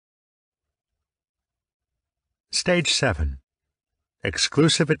Stage 7.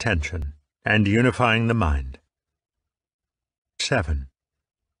 Exclusive Attention and Unifying the Mind. 7.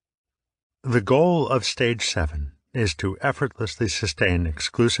 The goal of Stage 7 is to effortlessly sustain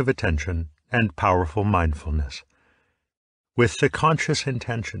exclusive attention and powerful mindfulness, with the conscious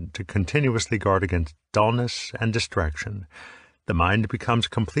intention to continuously guard against dullness and distraction. The mind becomes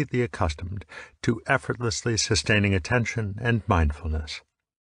completely accustomed to effortlessly sustaining attention and mindfulness.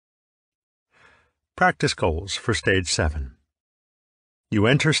 Practice goals for Stage 7. You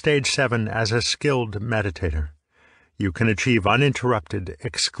enter Stage 7 as a skilled meditator. You can achieve uninterrupted,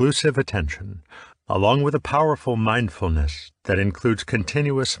 exclusive attention, along with a powerful mindfulness that includes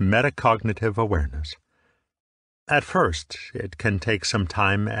continuous metacognitive awareness. At first, it can take some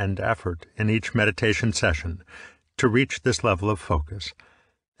time and effort in each meditation session to reach this level of focus,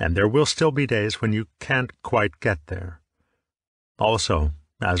 and there will still be days when you can't quite get there. Also,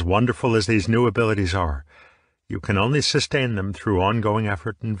 as wonderful as these new abilities are, you can only sustain them through ongoing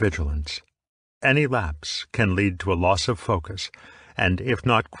effort and vigilance. Any lapse can lead to a loss of focus, and if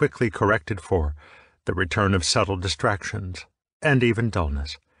not quickly corrected for, the return of subtle distractions, and even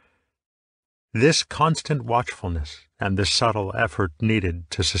dullness. This constant watchfulness and the subtle effort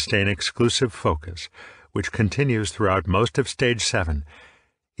needed to sustain exclusive focus, which continues throughout most of Stage 7,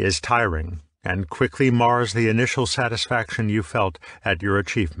 is tiring and quickly mars the initial satisfaction you felt at your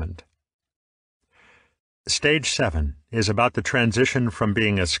achievement. Stage 7 is about the transition from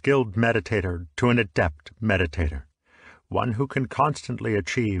being a skilled meditator to an adept meditator, one who can constantly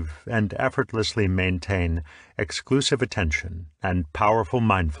achieve and effortlessly maintain exclusive attention and powerful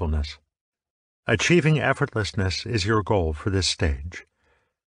mindfulness. Achieving effortlessness is your goal for this stage.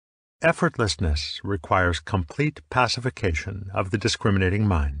 Effortlessness requires complete pacification of the discriminating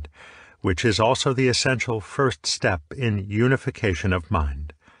mind, which is also the essential first step in unification of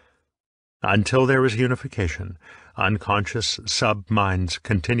mind. Until there is unification, unconscious sub-minds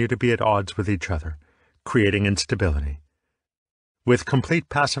continue to be at odds with each other, creating instability. With complete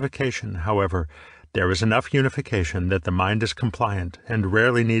pacification, however, there is enough unification that the mind is compliant and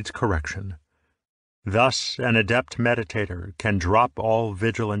rarely needs correction. Thus, an adept meditator can drop all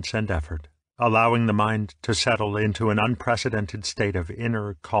vigilance and effort, allowing the mind to settle into an unprecedented state of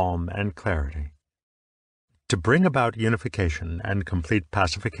inner calm and clarity. To bring about unification and complete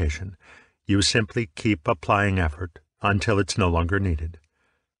pacification, you simply keep applying effort until it's no longer needed.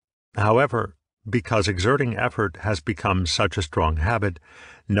 However, because exerting effort has become such a strong habit,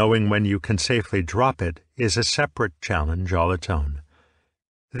 knowing when you can safely drop it is a separate challenge all its own.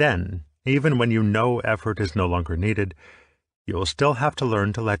 Then, even when you know effort is no longer needed, you'll still have to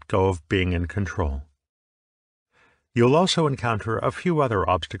learn to let go of being in control. You'll also encounter a few other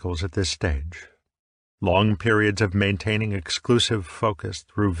obstacles at this stage. Long periods of maintaining exclusive focus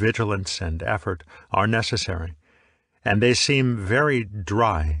through vigilance and effort are necessary, and they seem very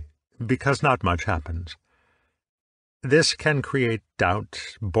dry because not much happens. This can create doubt,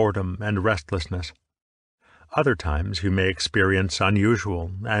 boredom, and restlessness. Other times you may experience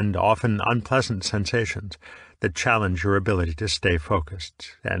unusual and often unpleasant sensations that challenge your ability to stay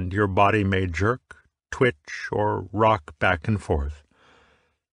focused, and your body may jerk, twitch, or rock back and forth.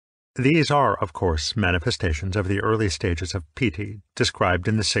 These are, of course, manifestations of the early stages of piti described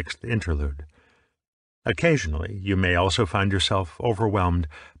in the 6th interlude. Occasionally, you may also find yourself overwhelmed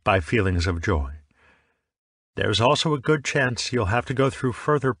by feelings of joy. There's also a good chance you'll have to go through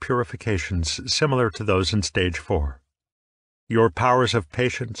further purifications similar to those in Stage 4. Your powers of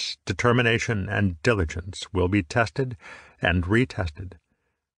patience, determination, and diligence will be tested and retested.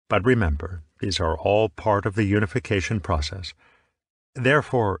 But remember, these are all part of the unification process.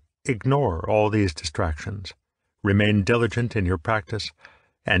 Therefore, ignore all these distractions, remain diligent in your practice,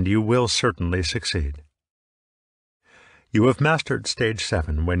 and you will certainly succeed. You have mastered Stage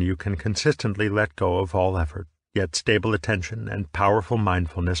 7 when you can consistently let go of all effort, yet stable attention and powerful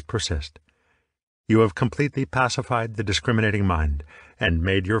mindfulness persist. You have completely pacified the discriminating mind and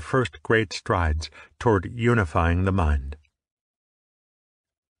made your first great strides toward unifying the mind.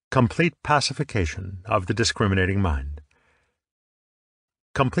 Complete pacification of the discriminating mind.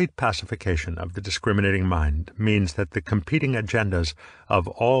 Complete pacification of the discriminating mind means that the competing agendas of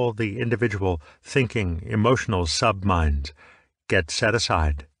all the individual thinking, emotional sub-minds get set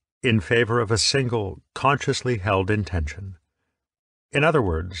aside in favor of a single, consciously held intention. In other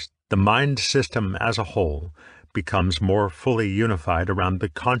words, the mind system as a whole becomes more fully unified around the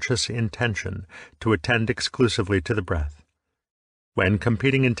conscious intention to attend exclusively to the breath. When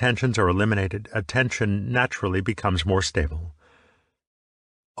competing intentions are eliminated, attention naturally becomes more stable.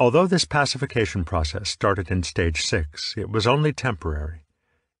 Although this pacification process started in Stage 6, it was only temporary.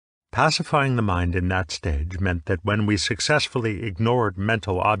 Pacifying the mind in that stage meant that when we successfully ignored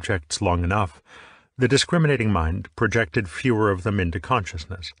mental objects long enough, the discriminating mind projected fewer of them into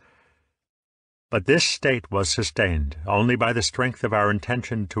consciousness. But this state was sustained only by the strength of our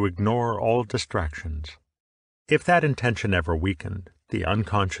intention to ignore all distractions. If that intention ever weakened, the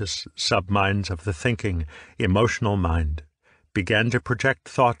unconscious subminds of the thinking, emotional mind began to project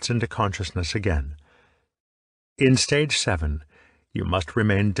thoughts into consciousness again. In stage 7, you must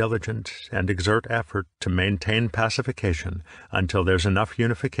remain diligent and exert effort to maintain pacification until there's enough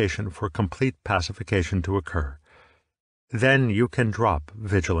unification for complete pacification to occur. Then you can drop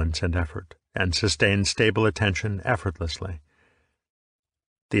vigilance and effort and sustain stable attention effortlessly.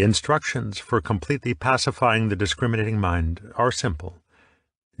 The instructions for completely pacifying the discriminating mind are simple.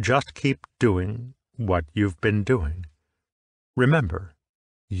 Just keep doing what you've been doing. Remember,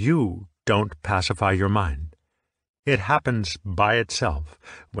 you don't pacify your mind. It happens by itself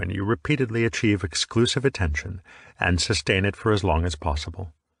when you repeatedly achieve exclusive attention and sustain it for as long as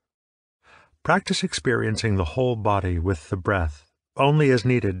possible. Practice experiencing the whole body with the breath only as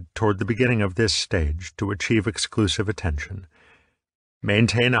needed toward the beginning of this stage to achieve exclusive attention.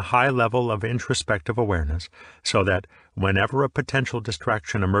 Maintain a high level of introspective awareness so that whenever a potential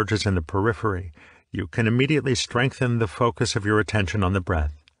distraction emerges in the periphery, you can immediately strengthen the focus of your attention on the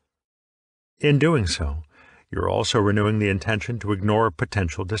breath. In doing so, you're also renewing the intention to ignore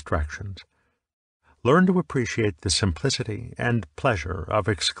potential distractions. Learn to appreciate the simplicity and pleasure of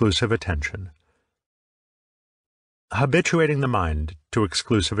exclusive attention. Habituating the mind to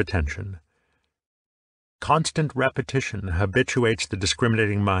exclusive attention. Constant repetition habituates the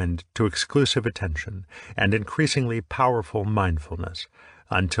discriminating mind to exclusive attention and increasingly powerful mindfulness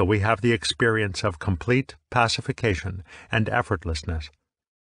until we have the experience of complete pacification and effortlessness.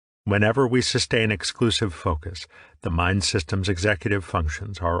 Whenever we sustain exclusive focus, the mind system's executive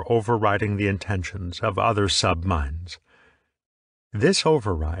functions are overriding the intentions of other sub-minds. This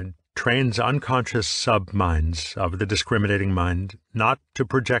override trains unconscious sub-minds of the discriminating mind not to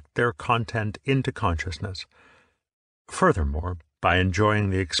project their content into consciousness. Furthermore, by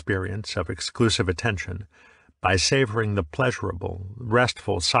enjoying the experience of exclusive attention, by savoring the pleasurable,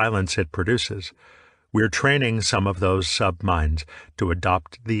 restful silence it produces, we're training some of those sub-minds to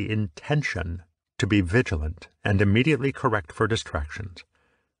adopt the intention to be vigilant and immediately correct for distractions.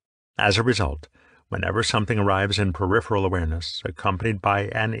 As a result, whenever something arrives in peripheral awareness accompanied by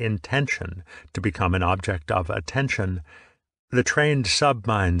an intention to become an object of attention, the trained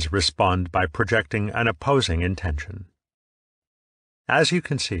sub-minds respond by projecting an opposing intention. As you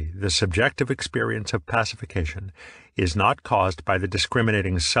can see, the subjective experience of pacification is not caused by the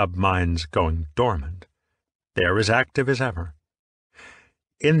discriminating sub-minds going dormant. They are as active as ever.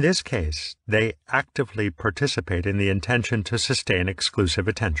 In this case, they actively participate in the intention to sustain exclusive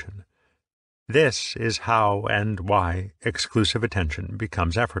attention. This is how and why exclusive attention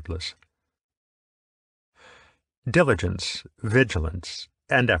becomes effortless. Diligence, vigilance,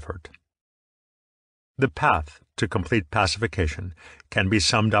 and effort. The path to complete pacification can be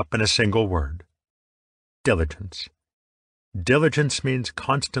summed up in a single word: diligence. Diligence means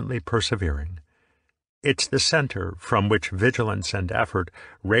constantly persevering. It's the center from which vigilance and effort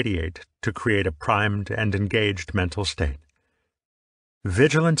radiate to create a primed and engaged mental state.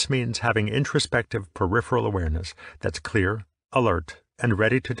 Vigilance means having introspective peripheral awareness that's clear, alert, and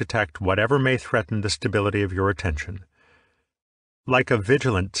ready to detect whatever may threaten the stability of your attention. Like a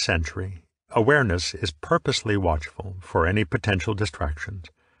vigilant sentry, awareness is purposely watchful for any potential distractions.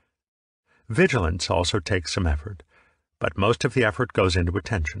 Vigilance also takes some effort, but most of the effort goes into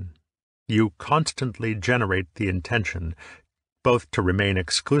attention. You constantly generate the intention both to remain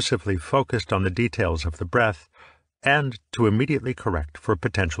exclusively focused on the details of the breath and to immediately correct for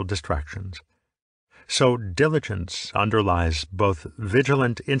potential distractions. So diligence underlies both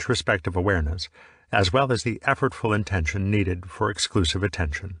vigilant introspective awareness as well as the effortful intention needed for exclusive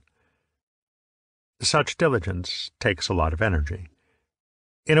attention. Such diligence takes a lot of energy.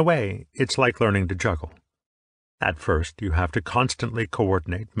 In a way, it's like learning to juggle. At first, you have to constantly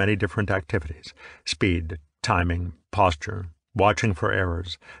coordinate many different activities: speed, timing, posture, watching for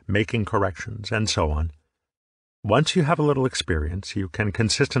errors, making corrections, and so on. Once you have a little experience, you can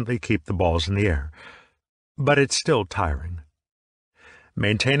consistently keep the balls in the air, but it's still tiring.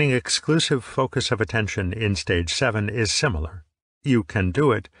 Maintaining exclusive focus of attention in stage 7 is similar. You can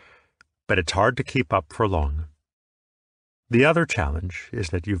do it, but it's hard to keep up for long. The other challenge is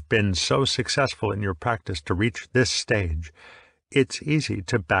that you've been so successful in your practice to reach this stage, it's easy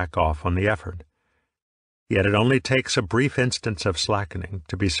to back off on the effort. Yet it only takes a brief instance of slackening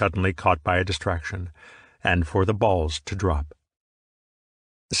to be suddenly caught by a distraction, and for the balls to drop.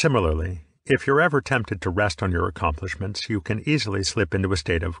 Similarly, if you're ever tempted to rest on your accomplishments, you can easily slip into a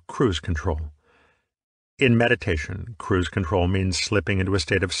state of cruise control. In meditation, cruise control means slipping into a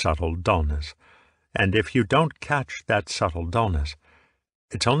state of subtle dullness, and if you don't catch that subtle dullness,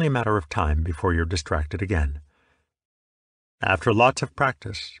 it's only a matter of time before you're distracted again. After lots of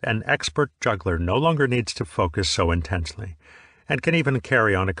practice, an expert juggler no longer needs to focus so intensely, and can even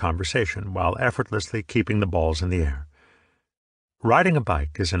carry on a conversation while effortlessly keeping the balls in the air. Riding a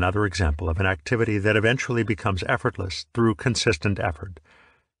bike is another example of an activity that eventually becomes effortless through consistent effort.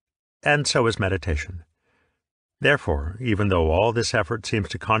 And so is meditation. Therefore, even though all this effort seems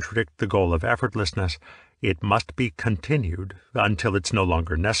to contradict the goal of effortlessness, it must be continued until it's no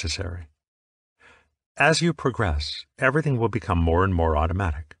longer necessary. As you progress, everything will become more and more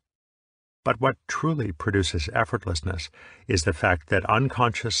automatic. But what truly produces effortlessness is the fact that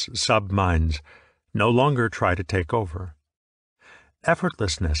unconscious sub-minds no longer try to take over.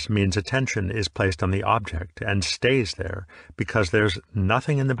 Effortlessness means attention is placed on the object and stays there because there's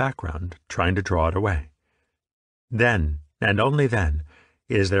nothing in the background trying to draw it away. Then, and only then,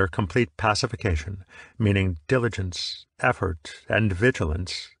 is there complete pacification, meaning diligence, effort, and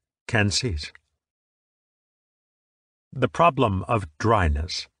vigilance can cease. The problem of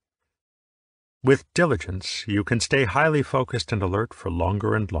dryness. With diligence, you can stay highly focused and alert for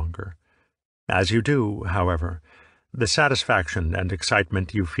longer and longer. As you do, however, the satisfaction and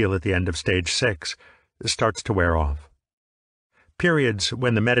excitement you feel at the end of stage 6 starts to wear off. Periods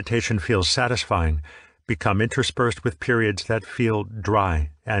when the meditation feels satisfying become interspersed with periods that feel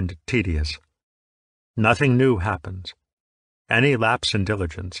dry and tedious. Nothing new happens. Any lapse in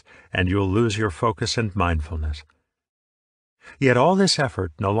diligence, and you'll lose your focus and mindfulness. Yet all this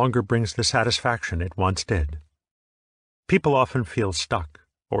effort no longer brings the satisfaction it once did. People often feel stuck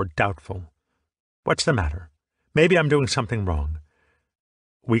or doubtful. What's the matter? Maybe I'm doing something wrong.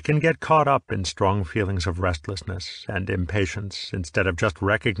 We can get caught up in strong feelings of restlessness and impatience instead of just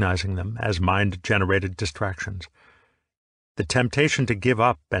recognizing them as mind-generated distractions. The temptation to give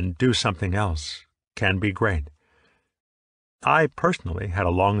up and do something else can be great. I personally had a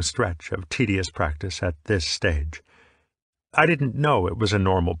long stretch of tedious practice at this stage. I didn't know it was a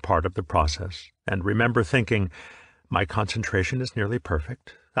normal part of the process, and remember thinking, my concentration is nearly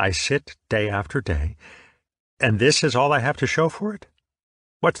perfect. I sit day after day, and this is all I have to show for it?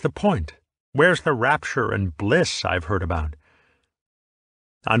 What's the point? Where's the rapture and bliss I've heard about?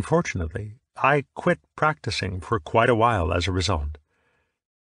 Unfortunately, I quit practicing for quite a while as a result.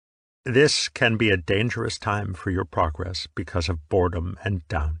 This can be a dangerous time for your progress because of boredom and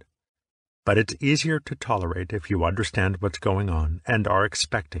doubt. But it's easier to tolerate if you understand what's going on and are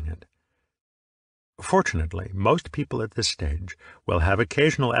expecting it. Fortunately, most people at this stage will have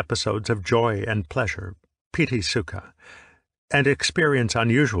occasional episodes of joy and pleasure, piti sukha, and experience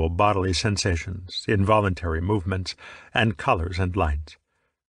unusual bodily sensations, involuntary movements, and colors and lights.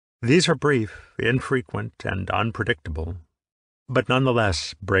 These are brief, infrequent, and unpredictable, but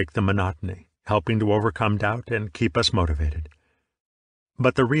nonetheless break the monotony, helping to overcome doubt and keep us motivated.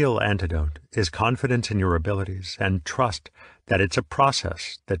 But the real antidote is confidence in your abilities and trust that it's a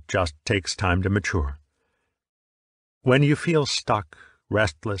process that just takes time to mature. When you feel stuck,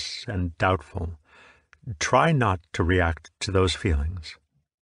 restless, and doubtful, try not to react to those feelings.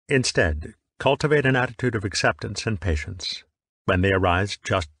 Instead, cultivate an attitude of acceptance and patience. When they arise,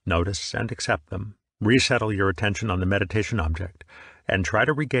 just notice and accept them. Resettle your attention on the meditation object, and try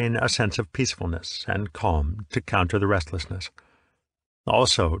to regain a sense of peacefulness and calm to counter the restlessness.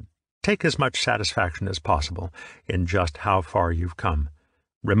 Also, take as much satisfaction as possible in just how far you've come,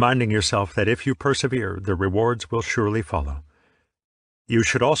 reminding yourself that if you persevere, the rewards will surely follow. You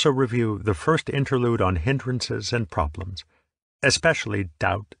should also review the first interlude on hindrances and problems, especially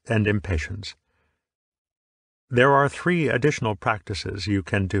doubt and impatience. There are 3 additional practices you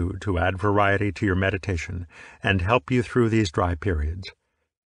can do to add variety to your meditation and help you through these dry periods.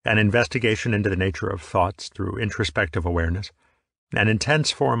 An investigation into the nature of thoughts through introspective awareness, an intense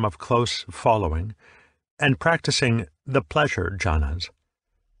form of close following, and practicing the pleasure jhanas.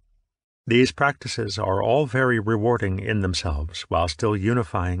 These practices are all very rewarding in themselves while still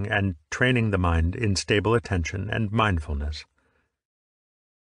unifying and training the mind in stable attention and mindfulness.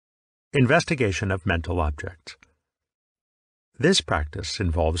 Investigation of mental objects. This practice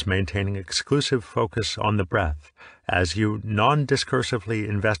involves maintaining exclusive focus on the breath as you non-discursively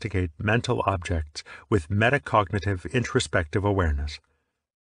investigate mental objects with metacognitive introspective awareness.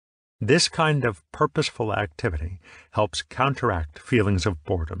 This kind of purposeful activity helps counteract feelings of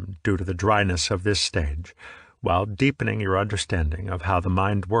boredom due to the dryness of this stage, while deepening your understanding of how the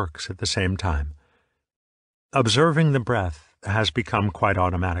mind works at the same time. Observing the breath has become quite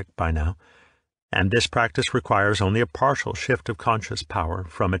automatic by now, and this practice requires only a partial shift of conscious power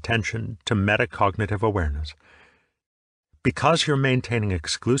from attention to metacognitive awareness. Because you're maintaining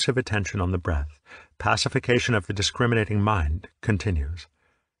exclusive attention on the breath, pacification of the discriminating mind continues.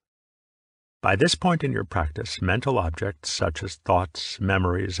 By this point in your practice, mental objects such as thoughts,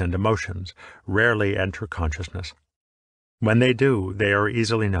 memories, and emotions rarely enter consciousness. When they do, they are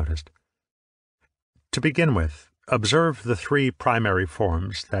easily noticed. To begin with, observe the three primary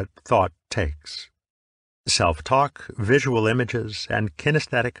forms that thought takes: self-talk, visual images, and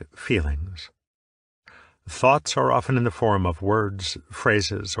kinesthetic feelings. Thoughts are often in the form of words,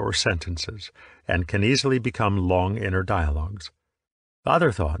 phrases, or sentences, and can easily become long inner dialogues.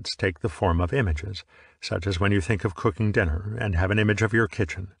 Other thoughts take the form of images, such as when you think of cooking dinner and have an image of your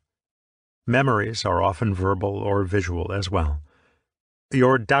kitchen. Memories are often verbal or visual as well.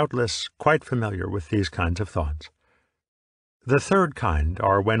 You're doubtless quite familiar with these kinds of thoughts. The third kind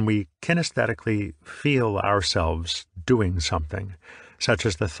are when we kinesthetically feel ourselves doing something, such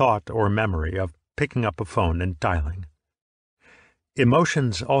as the thought or memory of picking up a phone and dialing.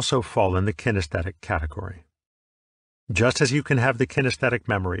 Emotions also fall in the kinesthetic category. Just as you can have the kinesthetic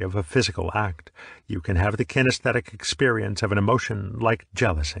memory of a physical act, you can have the kinesthetic experience of an emotion like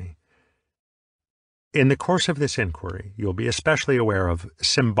jealousy. In the course of this inquiry, you'll be especially aware of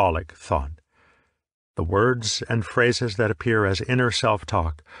symbolic thought. The words and phrases that appear as inner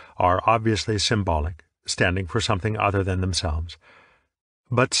self-talk are obviously symbolic, standing for something other than themselves.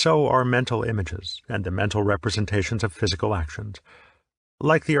 But so are mental images and the mental representations of physical actions,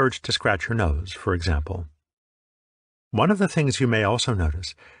 like the urge to scratch your nose, for example. One of the things you may also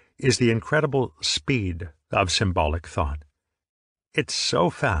notice is the incredible speed of symbolic thought. It's so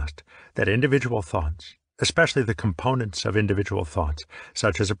fast that individual thoughts, especially the components of individual thoughts,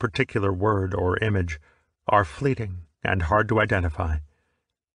 such as a particular word or image, are fleeting and hard to identify.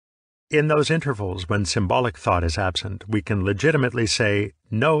 In those intervals when symbolic thought is absent, we can legitimately say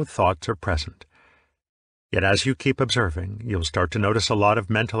no thoughts are present. Yet as you keep observing, you'll start to notice a lot of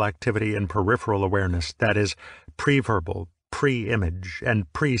mental activity and peripheral awareness that is pre-verbal, pre-image,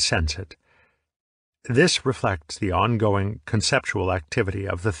 and pre-sensate. This reflects the ongoing conceptual activity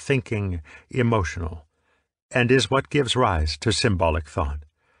of the thinking emotional, and is what gives rise to symbolic thought.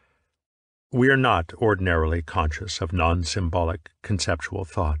 We are not ordinarily conscious of non-symbolic conceptual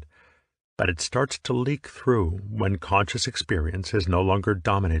thought, but it starts to leak through when conscious experience is no longer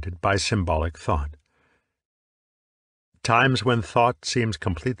dominated by symbolic thought. Times when thought seems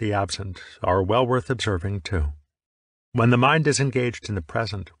completely absent are well worth observing too. When the mind is engaged in the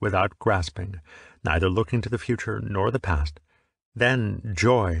present without grasping, neither looking to the future nor the past, then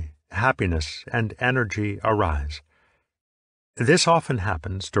joy, happiness, and energy arise. This often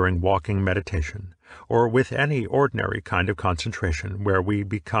happens during walking meditation, or with any ordinary kind of concentration where we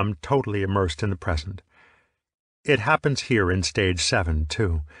become totally immersed in the present. It happens here in stage 7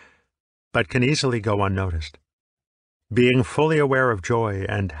 too, but can easily go unnoticed. Being fully aware of joy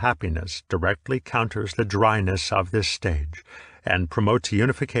and happiness directly counters the dryness of this stage and promotes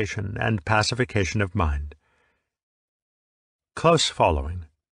unification and pacification of mind. Close following.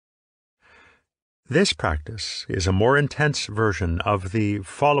 This practice is a more intense version of the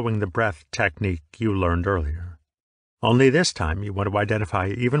following the breath technique you learned earlier. Only this time you want to identify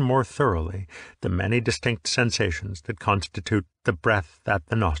even more thoroughly the many distinct sensations that constitute the breath at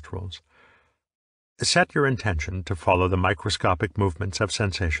the nostrils. Set your intention to follow the microscopic movements of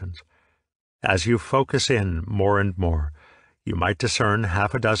sensations. As you focus in more and more, you might discern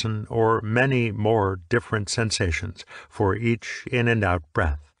half a dozen or many more different sensations for each in and out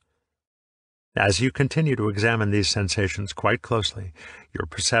breath. As you continue to examine these sensations quite closely, your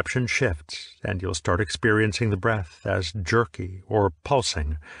perception shifts and you'll start experiencing the breath as jerky or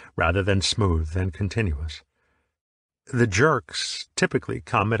pulsing rather than smooth and continuous. The jerks typically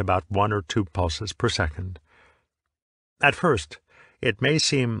come at about 1 or 2 pulses per second. At first, it may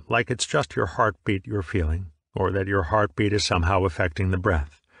seem like it's just your heartbeat you're feeling, or that your heartbeat is somehow affecting the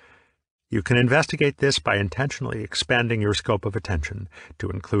breath. You can investigate this by intentionally expanding your scope of attention to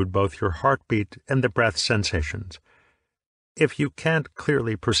include both your heartbeat and the breath sensations. If you can't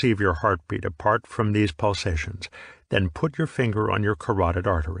clearly perceive your heartbeat apart from these pulsations, then put your finger on your carotid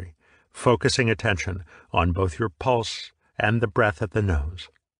artery, focusing attention on both your pulse and the breath at the nose.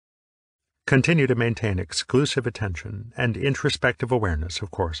 Continue to maintain exclusive attention and introspective awareness,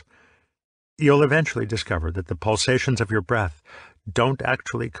 of course. You'll eventually discover that the pulsations of your breath don't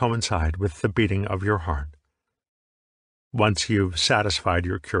actually coincide with the beating of your heart. Once you've satisfied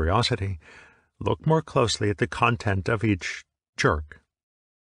your curiosity, look more closely at the content of each jerk.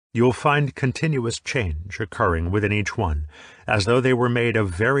 You'll find continuous change occurring within each one, as though they were made of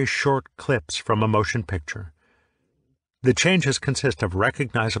very short clips from a motion picture. The changes consist of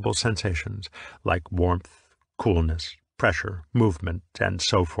recognizable sensations like warmth, coolness, pressure, movement, and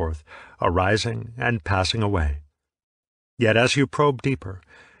so forth, arising and passing away. Yet as you probe deeper,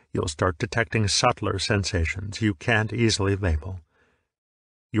 you'll start detecting subtler sensations you can't easily label.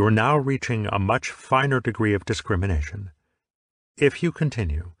 You're now reaching a much finer degree of discrimination. If you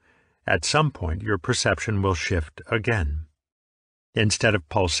continue, at some point your perception will shift again. Instead of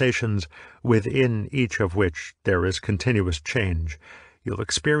pulsations, within each of which there is continuous change, you'll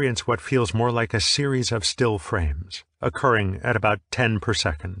experience what feels more like a series of still frames, occurring at about 10 per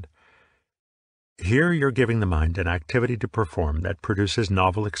second. Here you're giving the mind an activity to perform that produces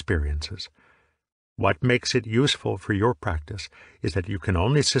novel experiences. What makes it useful for your practice is that you can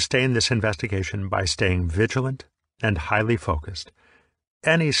only sustain this investigation by staying vigilant and highly focused.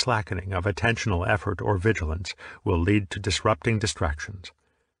 Any slackening of attentional effort or vigilance will lead to disrupting distractions.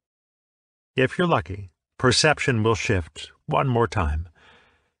 If you're lucky, perception will shift one more time.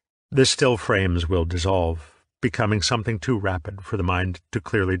 The still frames will dissolve, becoming something too rapid for the mind to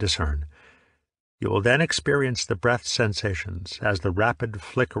clearly discern. You will then experience the breath sensations as the rapid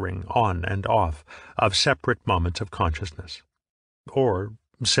flickering on and off of separate moments of consciousness, or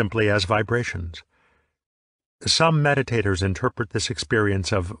simply as vibrations. Some meditators interpret this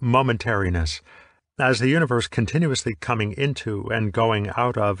experience of momentariness as the universe continuously coming into and going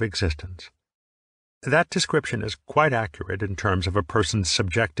out of existence. That description is quite accurate in terms of a person's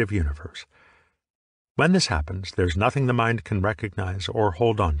subjective universe. When this happens, there's nothing the mind can recognize or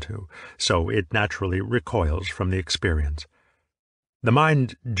hold on to, so it naturally recoils from the experience. The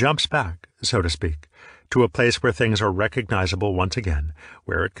mind jumps back, so to speak, to a place where things are recognizable once again,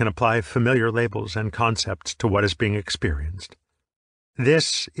 where it can apply familiar labels and concepts to what is being experienced.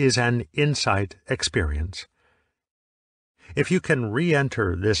 This is an insight experience. If you can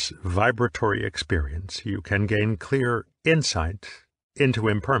re-enter this vibratory experience, you can gain clear insight into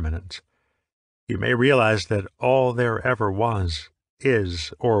impermanence. You may realize that all there ever was,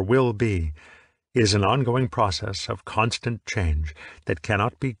 is, or will be, is an ongoing process of constant change that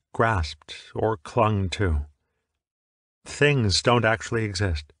cannot be grasped or clung to. Things don't actually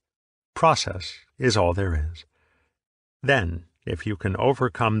exist. Process is all there is. Then, if you can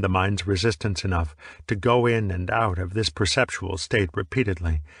overcome the mind's resistance enough to go in and out of this perceptual state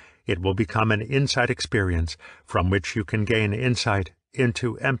repeatedly, it will become an insight experience from which you can gain insight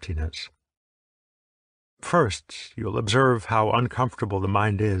into emptiness. First, you'll observe how uncomfortable the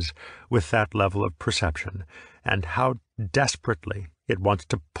mind is with that level of perception, and how desperately it wants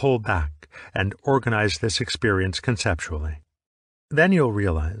to pull back and organize this experience conceptually. Then you'll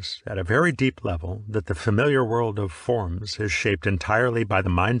realize, at a very deep level, that the familiar world of forms is shaped entirely by the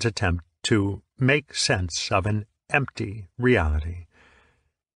mind's attempt to make sense of an empty reality.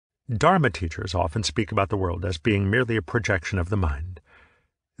 Dharma teachers often speak about the world as being merely a projection of the mind.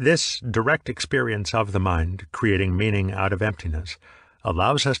 This direct experience of the mind, creating meaning out of emptiness,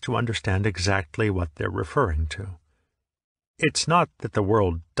 allows us to understand exactly what they're referring to. It's not that the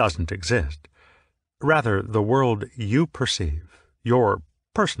world doesn't exist. Rather, the world you perceive, your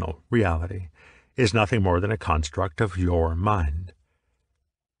personal reality, is nothing more than a construct of your mind.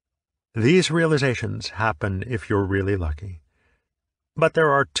 These realizations happen if you're really lucky. But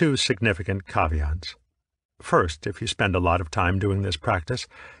there are two significant caveats. First, if you spend a lot of time doing this practice,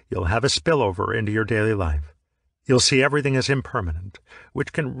 you'll have a spillover into your daily life. You'll see everything as impermanent,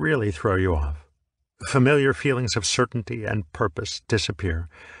 which can really throw you off. Familiar feelings of certainty and purpose disappear,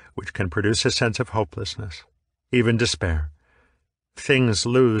 which can produce a sense of hopelessness, even despair. Things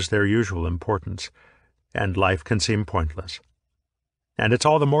lose their usual importance, and life can seem pointless. And it's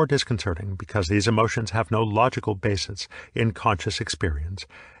all the more disconcerting because these emotions have no logical basis in conscious experience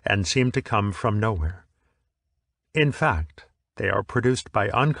and seem to come from nowhere. In fact, they are produced by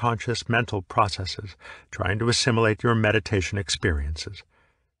unconscious mental processes trying to assimilate your meditation experiences.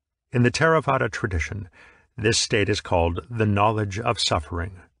 In the Theravada tradition, this state is called the knowledge of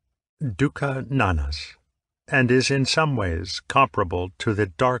suffering, dukkha nanas, and is in some ways comparable to the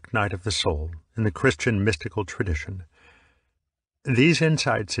dark night of the soul in the Christian mystical tradition. These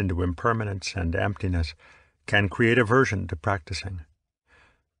insights into impermanence and emptiness can create aversion to practicing.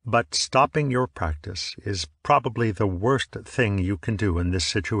 But stopping your practice is probably the worst thing you can do in this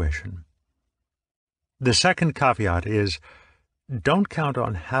situation. The second caveat is, don't count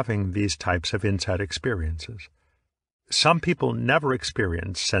on having these types of insight experiences. Some people never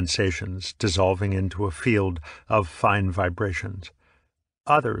experience sensations dissolving into a field of fine vibrations.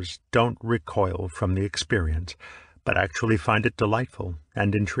 Others don't recoil from the experience, but actually find it delightful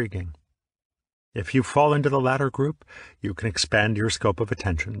and intriguing. If you fall into the latter group, you can expand your scope of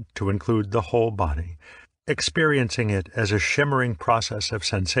attention to include the whole body, experiencing it as a shimmering process of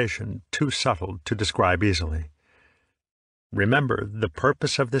sensation too subtle to describe easily. Remember, the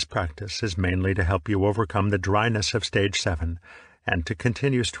purpose of this practice is mainly to help you overcome the dryness of stage 7 and to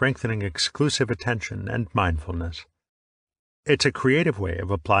continue strengthening exclusive attention and mindfulness. It's a creative way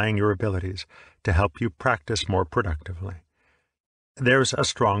of applying your abilities to help you practice more productively. There's a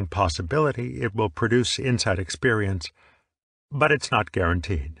strong possibility it will produce insight experience, but it's not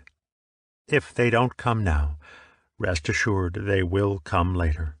guaranteed. If they don't come now, rest assured they will come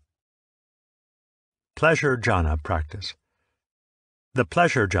later. Pleasure jhana practice. The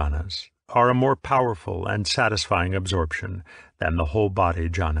pleasure jhanas are a more powerful and satisfying absorption than the whole body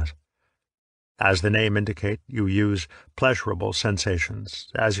jhanas. As the name indicates, you use pleasurable sensations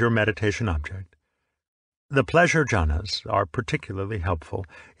as your meditation object. The pleasure jhanas are particularly helpful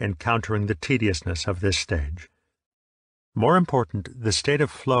in countering the tediousness of this stage. More important, the state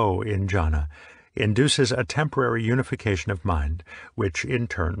of flow in jhana induces a temporary unification of mind, which in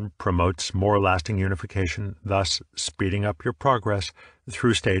turn promotes more lasting unification, thus speeding up your progress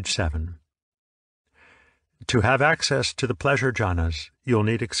through stage 7. To have access to the pleasure jhanas, you'll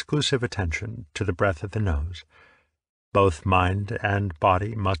need exclusive attention to the breath of the nose. Both mind and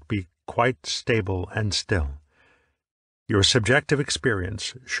body must be quite stable and still. Your subjective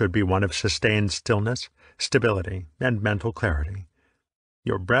experience should be one of sustained stillness, stability, and mental clarity.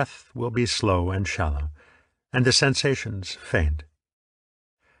 Your breath will be slow and shallow, and the sensations faint.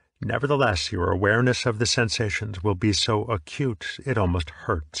 Nevertheless, your awareness of the sensations will be so acute it almost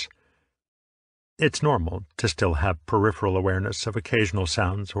hurts. It's normal to still have peripheral awareness of occasional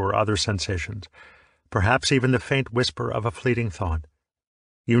sounds or other sensations, perhaps even the faint whisper of a fleeting thought.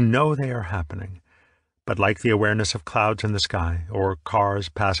 You know they are happening, but like the awareness of clouds in the sky or cars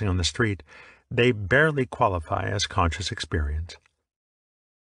passing on the street, they barely qualify as conscious experience.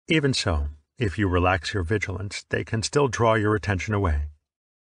 Even so, if you relax your vigilance, they can still draw your attention away.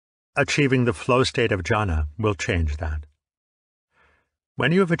 Achieving the flow state of jhana will change that.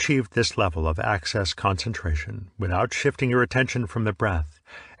 When you have achieved this level of access concentration, without shifting your attention from the breath,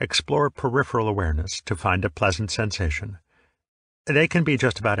 explore peripheral awareness to find a pleasant sensation. They can be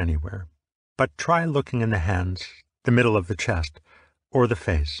just about anywhere, but try looking in the hands, the middle of the chest, or the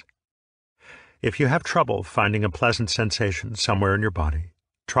face. If you have trouble finding a pleasant sensation somewhere in your body,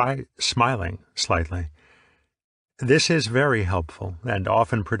 try smiling slightly. This is very helpful and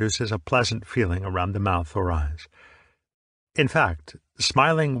often produces a pleasant feeling around the mouth or eyes. In fact,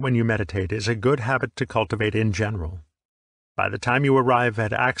 smiling when you meditate is a good habit to cultivate in general. By the time you arrive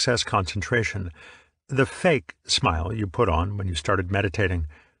at access concentration, the fake smile you put on when you started meditating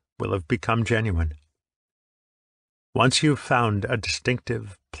will have become genuine. Once you've found a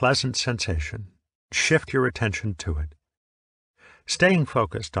distinctive, pleasant sensation, shift your attention to it. Staying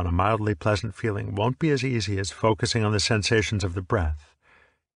focused on a mildly pleasant feeling won't be as easy as focusing on the sensations of the breath.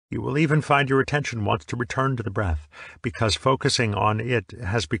 You will even find your attention wants to return to the breath, because focusing on it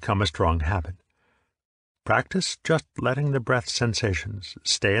has become a strong habit. Practice just letting the breath sensations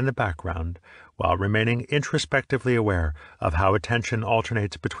stay in the background while remaining introspectively aware of how attention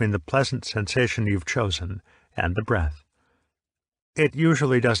alternates between the pleasant sensation you've chosen and the breath. It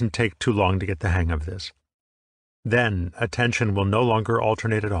usually doesn't take too long to get the hang of this. Then attention will no longer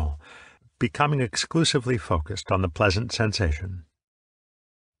alternate at all, becoming exclusively focused on the pleasant sensation.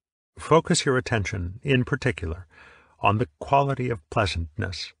 Focus your attention, in particular, on the quality of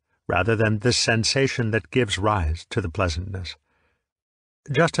pleasantness, rather than the sensation that gives rise to the pleasantness.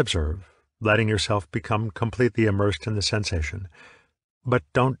 Just observe, letting yourself become completely immersed in the sensation, but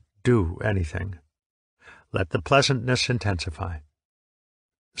don't do anything. Let the pleasantness intensify.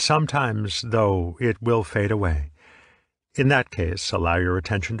 Sometimes, though, it will fade away. In that case, allow your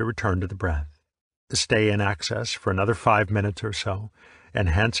attention to return to the breath. Stay in access for another 5 minutes or so,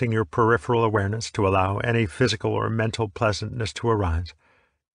 enhancing your peripheral awareness to allow any physical or mental pleasantness to arise.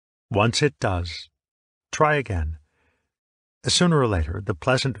 Once it does, try again. Sooner or later, the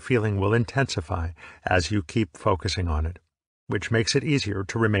pleasant feeling will intensify as you keep focusing on it, which makes it easier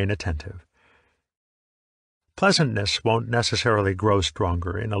to remain attentive. Pleasantness won't necessarily grow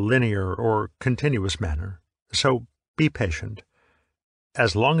stronger in a linear or continuous manner, so be patient.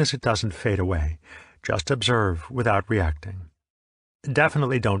 As long as it doesn't fade away, just observe without reacting.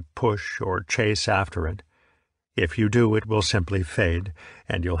 Definitely don't push or chase after it. If you do, it will simply fade,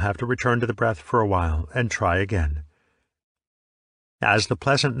 and you'll have to return to the breath for a while and try again. As the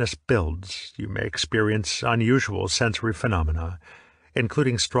pleasantness builds, you may experience unusual sensory phenomena,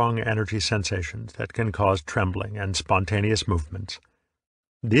 including strong energy sensations that can cause trembling and spontaneous movements.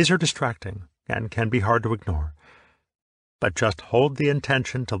 These are distracting and can be hard to ignore, but just hold the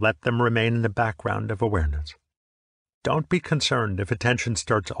intention to let them remain in the background of awareness. Don't be concerned if attention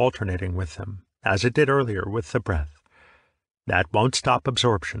starts alternating with them, as it did earlier with the breath. That won't stop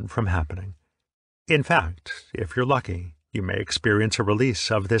absorption from happening. In fact, if you're lucky, you may experience a release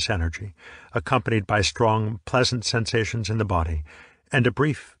of this energy, accompanied by strong, pleasant sensations in the body, and a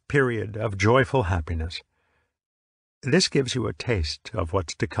brief period of joyful happiness. This gives you a taste of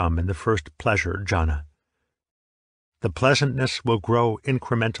what's to come in the first pleasure jhana. The pleasantness will grow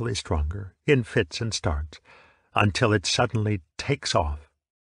incrementally stronger, in fits and starts, until it suddenly takes off.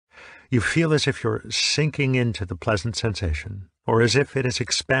 You feel as if you're sinking into the pleasant sensation, or as if it is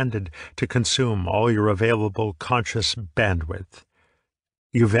expanded to consume all your available conscious bandwidth.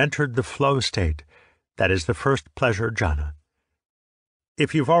 You've entered the flow state that is the first pleasure jhana.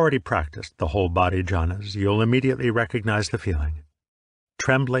 If you've already practiced the whole body jhanas, you'll immediately recognize the feeling.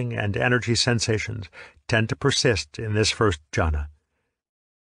 Trembling and energy sensations tend to persist in this first jhana.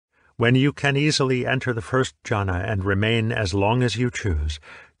 When you can easily enter the first jhana and remain as long as you choose,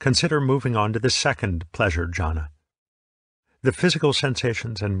 consider moving on to the second pleasure jhana. The physical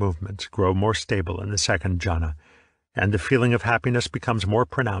sensations and movements grow more stable in the second jhana, and the feeling of happiness becomes more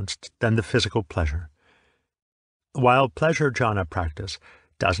pronounced than the physical pleasure. While pleasure jhana practice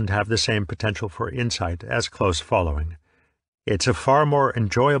doesn't have the same potential for insight as close following, it's a far more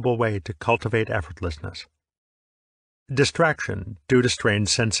enjoyable way to cultivate effortlessness. Distraction due to strange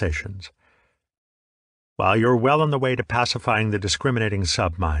sensations. While you're well on the way to pacifying the discriminating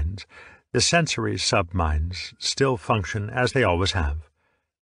subminds, the sensory subminds still function as they always have.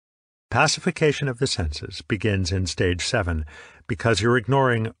 Pacification of the senses begins in stage 7 because you're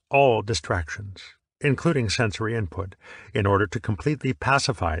ignoring all distractions, including sensory input, in order to completely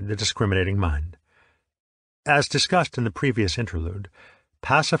pacify the discriminating mind. As discussed in the previous interlude,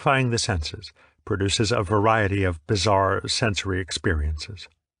 pacifying the senses produces a variety of bizarre sensory experiences.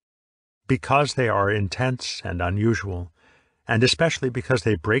 Because they are intense and unusual, and especially because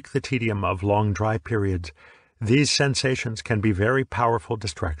they break the tedium of long dry periods, these sensations can be very powerful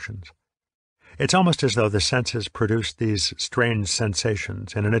distractions. It's almost as though the senses produce these strange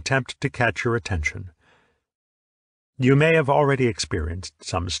sensations in an attempt to catch your attention. You may have already experienced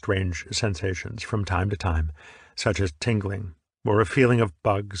some strange sensations from time to time, such as tingling, or a feeling of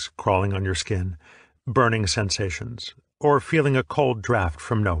bugs crawling on your skin, burning sensations, or feeling a cold draft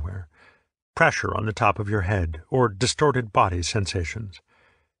from nowhere, pressure on the top of your head, or distorted body sensations.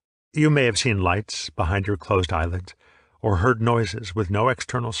 You may have seen lights behind your closed eyelids, or heard noises with no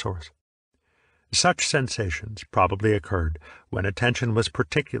external source. Such sensations probably occurred when attention was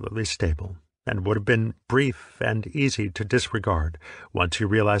particularly stable, and would have been brief and easy to disregard once you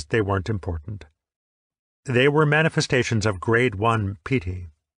realized they weren't important. They were manifestations of grade 1 piti,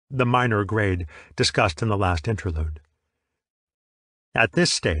 the minor grade discussed in the last interlude. At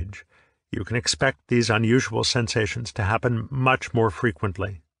this stage, you can expect these unusual sensations to happen much more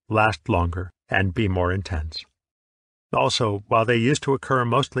frequently, last longer, and be more intense. Also, while they used to occur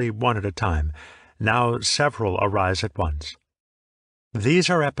mostly one at a time, now several arise at once. These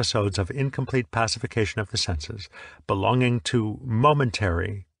are episodes of incomplete pacification of the senses, belonging to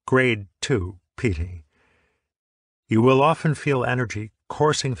momentary grade 2 piti. You will often feel energy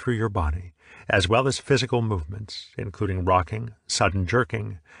coursing through your body, as well as physical movements, including rocking, sudden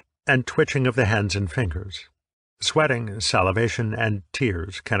jerking, and twitching of the hands and fingers. Sweating, salivation, and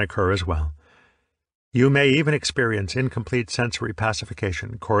tears can occur as well. You may even experience incomplete sensory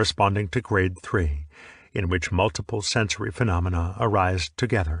pacification corresponding to grade 3, in which multiple sensory phenomena arise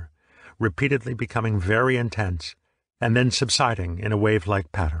together, repeatedly becoming very intense, and then subsiding in a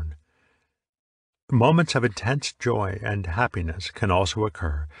wave-like pattern. Moments of intense joy and happiness can also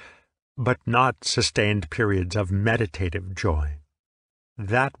occur, but not sustained periods of meditative joy.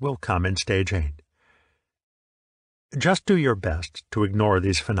 That will come in stage 8. Just do your best to ignore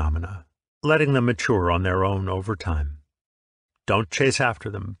these phenomena, letting them mature on their own over time. Don't chase after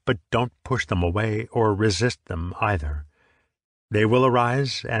them, but don't push them away or resist them either. They will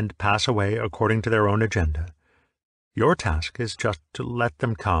arise and pass away according to their own agenda. Your task is just to let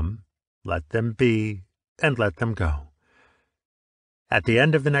them come, let them be, and let them go. At the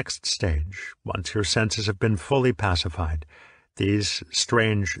end of the next stage, once your senses have been fully pacified, these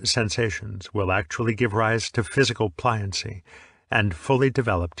strange sensations will actually give rise to physical pliancy and fully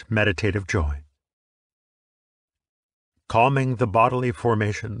developed meditative joy. Calming the bodily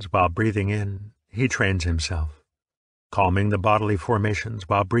formations while breathing in, he trains himself. Calming the bodily formations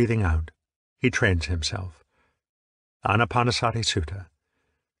while breathing out, he trains himself. Anapanasati Sutta.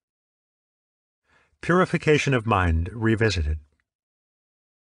 Purification of Mind Revisited.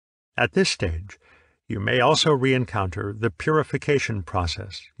 At this stage, you may also re-encounter the purification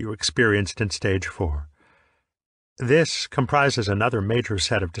process you experienced in Stage 4. This comprises another major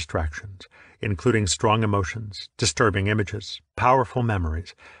set of distractions, including strong emotions, disturbing images, powerful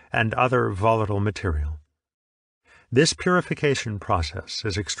memories, and other volatile material. This purification process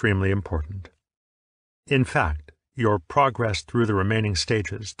is extremely important. In fact, your progress through the remaining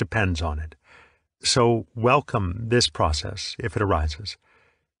stages depends on it. So welcome this process if it arises.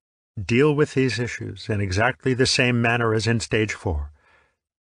 Deal with these issues in exactly the same manner as in Stage 4.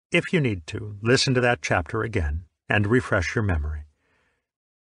 If you need to, listen to that chapter again and refresh your memory.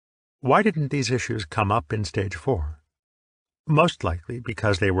 Why didn't these issues come up in Stage 4? Most likely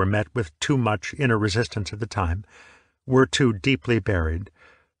because they were met with too much inner resistance at the time, were too deeply buried,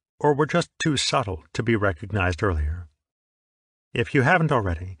 or were just too subtle to be recognized earlier. If you haven't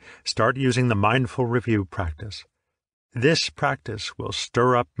already, start using the mindful review practice. This practice will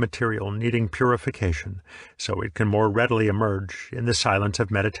stir up material needing purification so it can more readily emerge in the silence of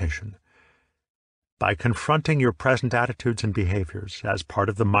meditation. By confronting your present attitudes and behaviors as part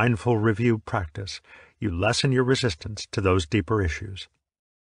of the mindful review practice, you lessen your resistance to those deeper issues.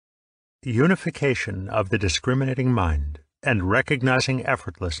 Unification of the discriminating mind and recognizing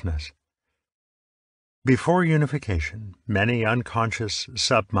effortlessness. Before unification, many unconscious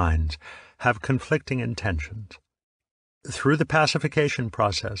sub-minds have conflicting intentions. Through the pacification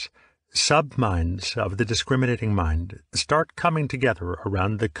process, sub-minds of the discriminating mind start coming together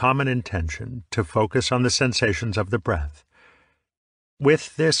around the common intention to focus on the sensations of the breath.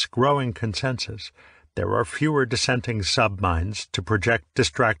 With this growing consensus, there are fewer dissenting sub-minds to project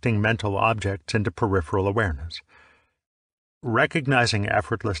distracting mental objects into peripheral awareness. Recognizing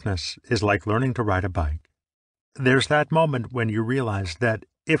effortlessness is like learning to ride a bike. There's that moment when you realize that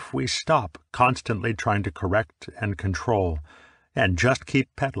if we stop constantly trying to correct and control and just keep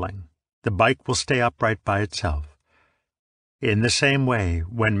pedaling, the bike will stay upright by itself. In the same way,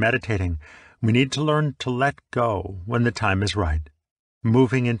 when meditating, we need to learn to let go when the time is right,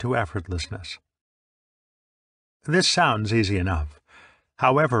 moving into effortlessness. This sounds easy enough.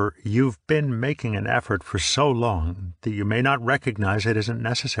 However, you've been making an effort for so long that you may not recognize it isn't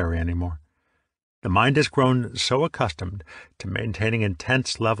necessary anymore. The mind has grown so accustomed to maintaining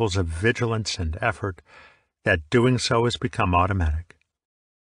intense levels of vigilance and effort that doing so has become automatic.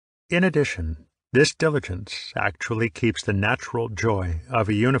 In addition, this diligence actually keeps the natural joy of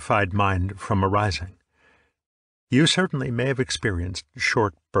a unified mind from arising. You certainly may have experienced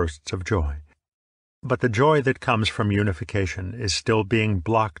short bursts of joy, but the joy that comes from unification is still being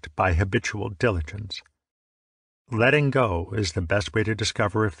blocked by habitual diligence. Letting go is the best way to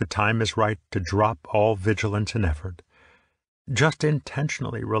discover if the time is right to drop all vigilance and effort. Just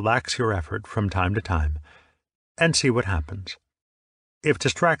intentionally relax your effort from time to time and see what happens. If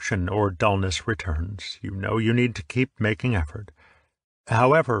distraction or dullness returns, you know you need to keep making effort.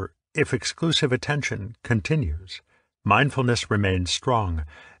 However, if exclusive attention continues, mindfulness remains strong,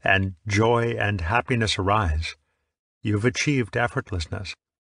 and joy and happiness arise, you've achieved effortlessness.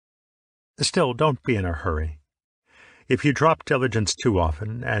 Still, don't be in a hurry. If you drop diligence too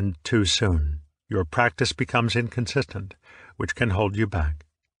often and too soon, your practice becomes inconsistent, which can hold you back.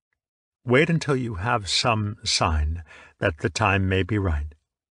 Wait until you have some sign that the time may be right.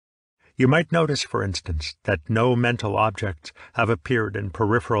 You might notice, for instance, that no mental objects have appeared in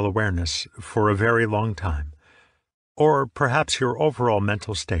peripheral awareness for a very long time. Or perhaps your overall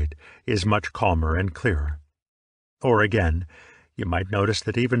mental state is much calmer and clearer. Or again, you might notice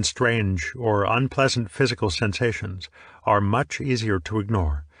that even strange or unpleasant physical sensations are much easier to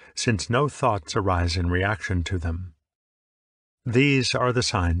ignore, since no thoughts arise in reaction to them. These are the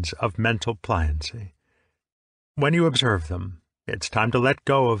signs of mental pliancy. When you observe them, it's time to let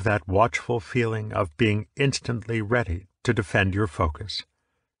go of that watchful feeling of being instantly ready to defend your focus.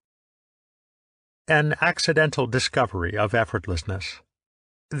 An accidental discovery of effortlessness.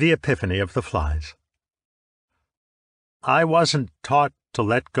 The epiphany of the flies. I wasn't taught to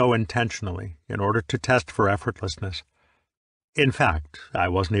let go intentionally in order to test for effortlessness. In fact, I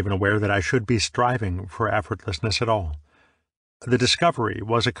wasn't even aware that I should be striving for effortlessness at all. The discovery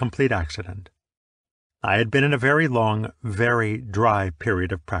was a complete accident. I had been in a very long, very dry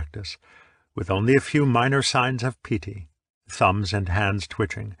period of practice, with only a few minor signs of piti, thumbs and hands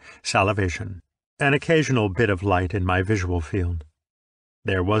twitching, salivation, an occasional bit of light in my visual field.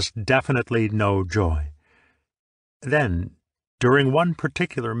 There was definitely no joy. Then, during one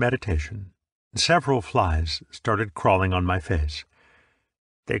particular meditation, several flies started crawling on my face.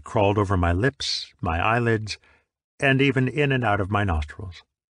 They crawled over my lips, my eyelids, and even in and out of my nostrils.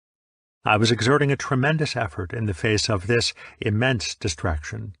 I was exerting a tremendous effort in the face of this immense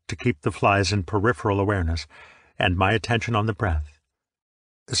distraction to keep the flies in peripheral awareness and my attention on the breath.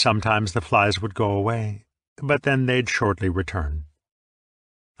 Sometimes the flies would go away, but then they'd shortly return.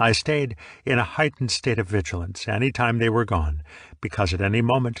 I stayed in a heightened state of vigilance any time they were gone, because at any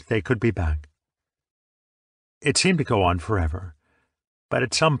moment they could be back. It seemed to go on forever, but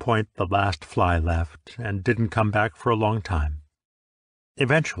at some point the last fly left and didn't come back for a long time.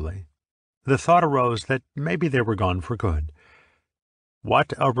 Eventually, the thought arose that maybe they were gone for good.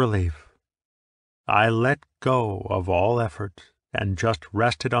 What a relief! I let go of all effort and just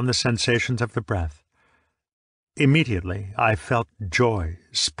rested on the sensations of the breath. Immediately, I felt joy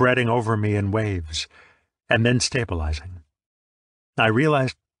spreading over me in waves, and then stabilizing. I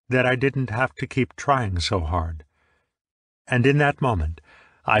realized that I didn't have to keep trying so hard. And in that moment,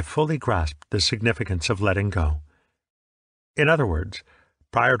 I fully grasped the significance of letting go. In other words,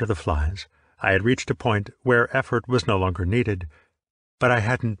 prior to the flies, I had reached a point where effort was no longer needed, but I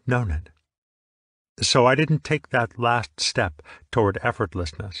hadn't known it. So I didn't take that last step toward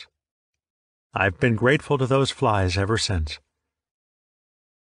effortlessness. I've been grateful to those flies ever since.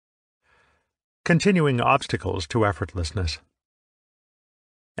 Continuing obstacles to effortlessness.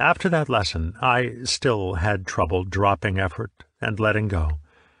 After that lesson, I still had trouble dropping effort and letting go.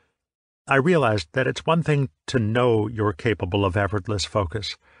 I realized that it's one thing to know you're capable of effortless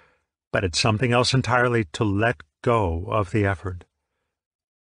focus, but it's something else entirely to let go of the effort.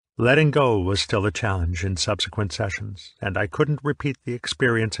 Letting go was still a challenge in subsequent sessions, and I couldn't repeat the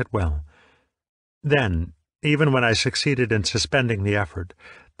experience at will. Then, even when I succeeded in suspending the effort,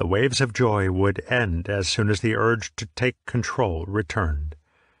 the waves of joy would end as soon as the urge to take control returned.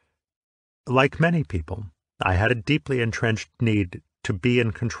 Like many people, I had a deeply entrenched need to be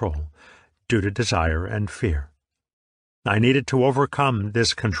in control, due to desire and fear. I needed to overcome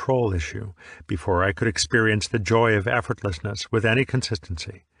this control issue before I could experience the joy of effortlessness with any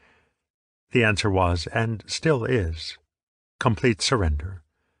consistency. The answer was, and still is, complete surrender.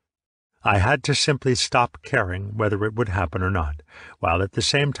 I had to simply stop caring whether it would happen or not, while at the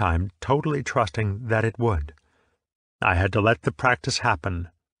same time totally trusting that it would. I had to let the practice happen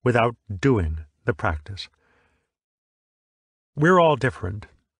without doing the practice. We're all different,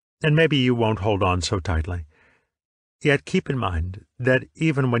 and maybe you won't hold on so tightly. Yet keep in mind that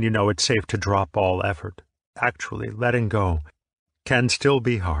even when you know it's safe to drop all effort, actually letting go can still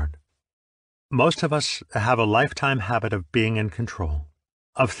be hard. Most of us have a lifetime habit of being in control,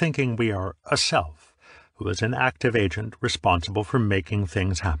 of thinking we are a self who is an active agent responsible for making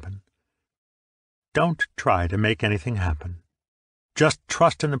things happen. Don't try to make anything happen. Just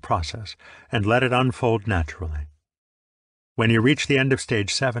trust in the process and let it unfold naturally. When you reach the end of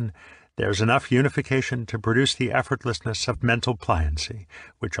stage 7, there's enough unification to produce the effortlessness of mental pliancy,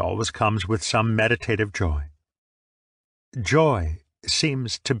 which always comes with some meditative joy. Joy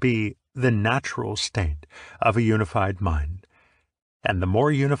seems to be the natural state of a unified mind, and the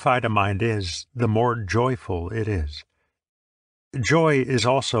more unified a mind is, the more joyful it is. Joy is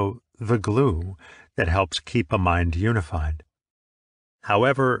also the glue that helps keep a mind unified.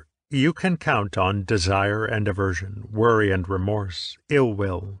 However, you can count on desire and aversion, worry and remorse, ill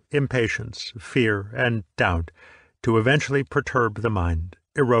will, impatience, fear, and doubt to eventually perturb the mind,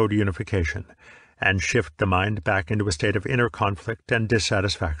 erode unification, and shift the mind back into a state of inner conflict and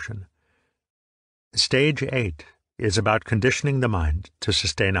dissatisfaction. Stage 8 is about conditioning the mind to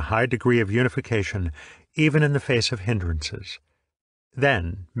sustain a high degree of unification even in the face of hindrances.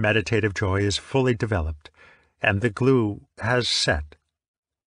 Then meditative joy is fully developed, and the glue has set.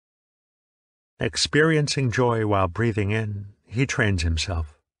 Experiencing joy while breathing in, he trains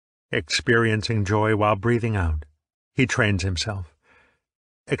himself. Experiencing joy while breathing out, he trains himself.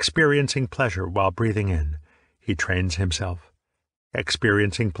 Experiencing pleasure while breathing in, he trains himself.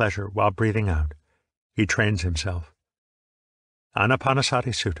 Experiencing pleasure while breathing out, he trains himself.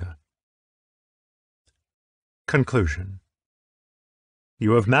 Anapanasati Sutta. Conclusion.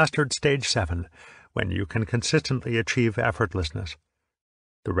 You have mastered stage 7 when you can consistently achieve effortlessness.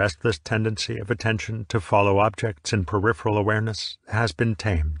 The restless tendency of attention to follow objects in peripheral awareness has been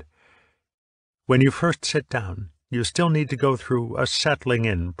tamed. When you first sit down, you still need to go through a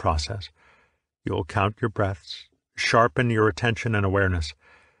settling-in process. You'll count your breaths, sharpen your attention and awareness,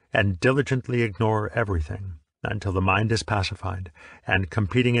 and diligently ignore everything until the mind is pacified and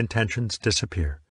competing intentions disappear.